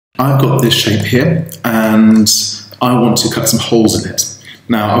I've got this shape here and I want to cut some holes in it.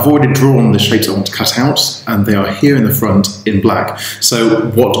 Now, I've already drawn the shapes I want to cut out, and they are here in the front in black.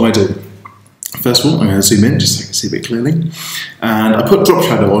 So what do? First of all, I'm going to zoom in just so I can see a bit clearly. And I put drop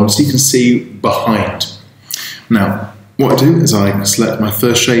shadow on so you can see behind. Now, what I do is I select my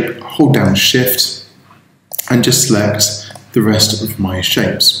first shape, hold down Shift, and just select the rest of my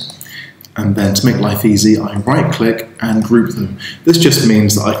shapes. And then to make life easy, I right click and group them. This just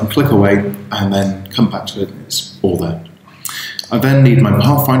means that I can click away and then come back to it, and it's all there. I then need my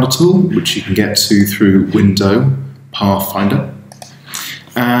Pathfinder tool, which you can get to through Window, Pathfinder,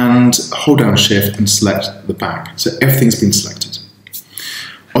 and hold down Shift and select the back. So everything's been selected.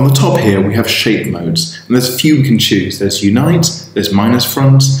 On the top here, we have shape modes, and there's a few we can choose. There's Unite, there's Minus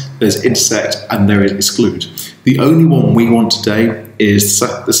Front, there's Intersect, and there is Exclude. The only one we want today is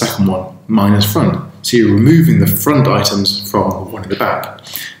the second one, Minus Front. So you're removing the front items from the one in the back.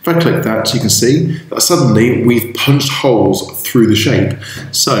 If I click that, you can see that suddenly we've punched holes through the shape.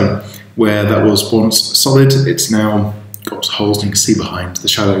 So where that was once solid, it's now got holes and you can see behind the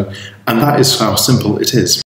shadow. And that is how simple it is.